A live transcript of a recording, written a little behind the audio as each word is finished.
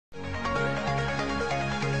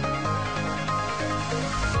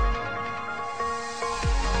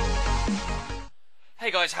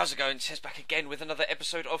Hey guys, how's it going? Chess back again with another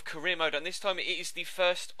episode of Career Mode, and this time it is the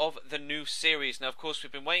first of the new series. Now, of course,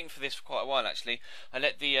 we've been waiting for this for quite a while. Actually, I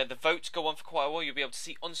let the votes go on for quite a while. You'll be able to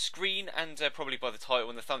see on screen, and probably by the title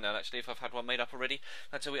and the thumbnail, actually, if I've had one made up already.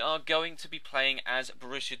 And so we are going to be playing as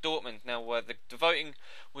Borussia Dortmund. Now, the voting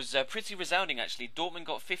was pretty resounding. Actually, Dortmund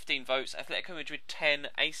got 15 votes, Atletico Madrid 10,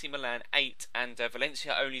 AC Milan 8, and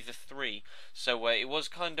Valencia only the 3. So it was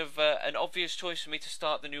kind of an obvious choice for me to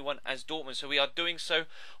start the new one as Dortmund. So we are doing so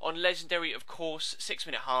on Legendary, of course,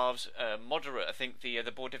 6-minute halves, moderate. I think the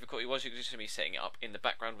board difficulty was. You're just going to be setting it up in the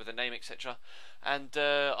background with a name, etc. And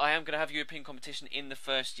I am going to have European competition in the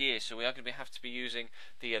first year, so we are going to have to be using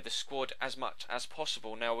the squad as much as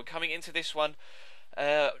possible. Now we're coming into this one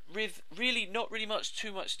with really not really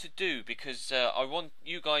too much to do, because I want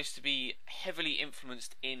you guys to be heavily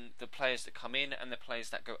influenced in the players that come in and the players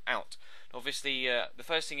that go out. Obviously, the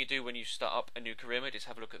first thing you do when you start up a new career mode is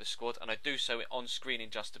have a look at the squad, and I do so on screen in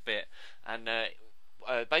just a bit. And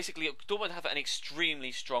basically, Dortmund have an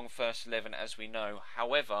extremely strong first 11, as we know.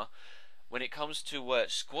 However, when it comes to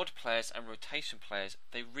squad players and rotation players,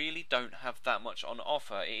 they really don't have that much on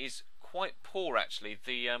offer. It is quite poor, actually.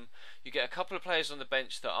 You get a couple of players on the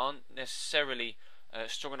bench that aren't necessarily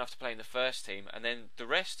strong enough to play in the first team, and then the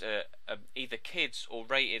rest are either kids or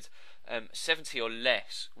rated 70 or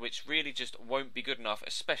less, which really just won't be good enough,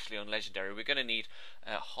 especially on Legendary. We're going to need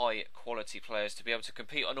high quality players to be able to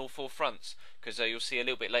compete on all four fronts, because you'll see a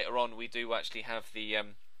little bit later on we do actually have the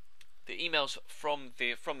emails from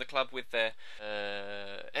the club with their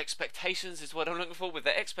expectations, is what I'm looking for, with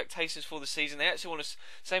their expectations for the season. They actually want us,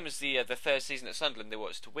 same as the third season at Sunderland, they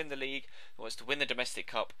want us to win the league, they want us to win the domestic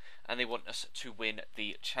cup, and they want us to win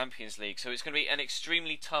the Champions League. So it's going to be an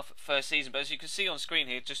extremely tough first season, but as you can see on screen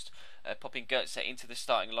here, just popping Goetze into the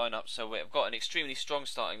starting lineup. So we've got an extremely strong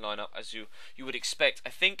starting lineup, as you would expect. I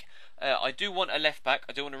think I do want a left back.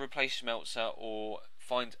 I do want to replace Schmelzer, or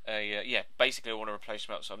find a basically I want to replace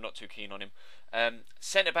Schmelzer, so I'm not too keen on him.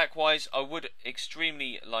 Centre back wise, I would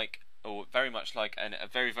extremely like, or very much like, a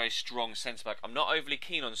very strong centre back. I'm not overly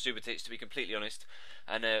keen on Subotic, to be completely honest,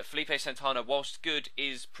 and Felipe Santana, whilst good,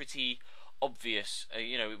 is pretty obvious.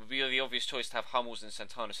 You know, it would be the obvious choice to have Hummels and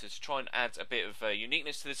Santana. So to try and add a bit of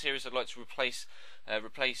uniqueness to the series, I'd like to replace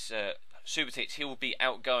Subotic. He will be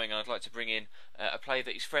outgoing, and I'd like to bring in a player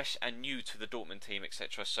that is fresh and new to the Dortmund team,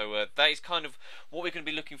 etc. So that is kind of what we're going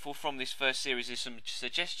to be looking for from this first series, is some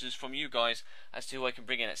suggestions from you guys as to who I can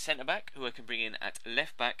bring in at centre back, who I can bring in at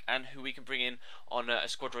left back, and who we can bring in on a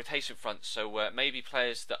squad rotation front. So maybe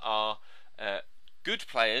players that are good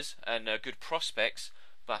players and good prospects,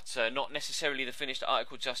 but not necessarily the finished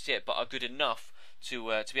article just yet, but are good enough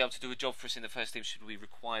to be able to do a job for us in the first team should we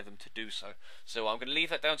require them to do so. So I'm going to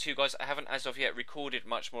leave that down to you guys. I haven't as of yet recorded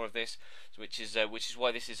much more of this, which is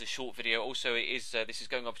why this is a short video. Also, it is this is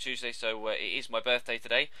going up Tuesday, so it is my birthday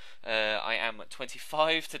today. I am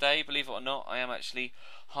 25 today, believe it or not. I am actually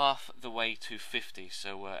half the way to 50,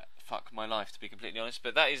 so fuck my life, to be completely honest.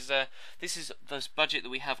 But that is this is the budget that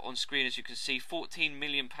we have on screen. As you can see, £14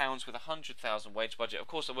 million with 100,000 wage budget. Of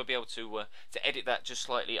course, I will be able to edit that just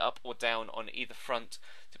slightly up or down on either front,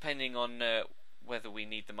 depending on whether we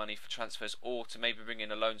need the money for transfers or to maybe bring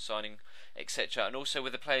in a loan signing, etc. And also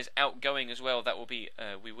with the players outgoing as well, that will be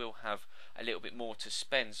we will have a little bit more to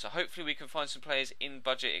spend. So hopefully we can find some players in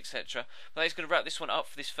budget, etc. But that's going to wrap this one up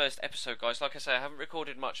for this first episode, guys. Like I say, I haven't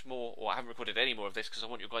recorded much more, or I haven't recorded any more of this because I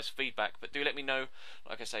want your guys' feedback. But do let me know,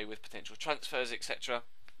 like I say, with potential transfers, etc.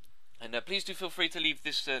 And please do feel free to leave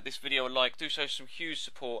this video a like. Do show some huge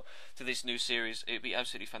support to this new series. It would be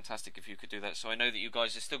absolutely fantastic if you could do that. So I know that you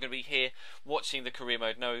guys are still going to be here watching the career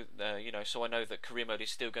mode. So I know that career mode is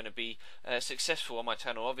still going to be successful on my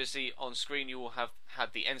channel. Obviously, on screen you will have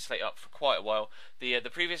had the end slate up for quite a while. The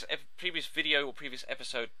previous video or previous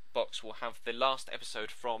episode box will have the last episode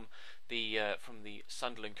from the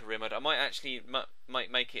Sunderland career mode. I might actually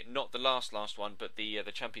might make it not the last one, but the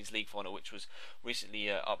Champions League final, which was recently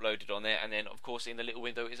uploaded on there. And then, of course, in the little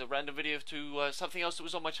window is a random video to something else that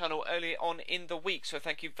was on my channel earlier on in the week. So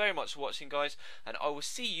thank you very much for watching, guys, and I will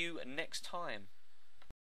see you next time.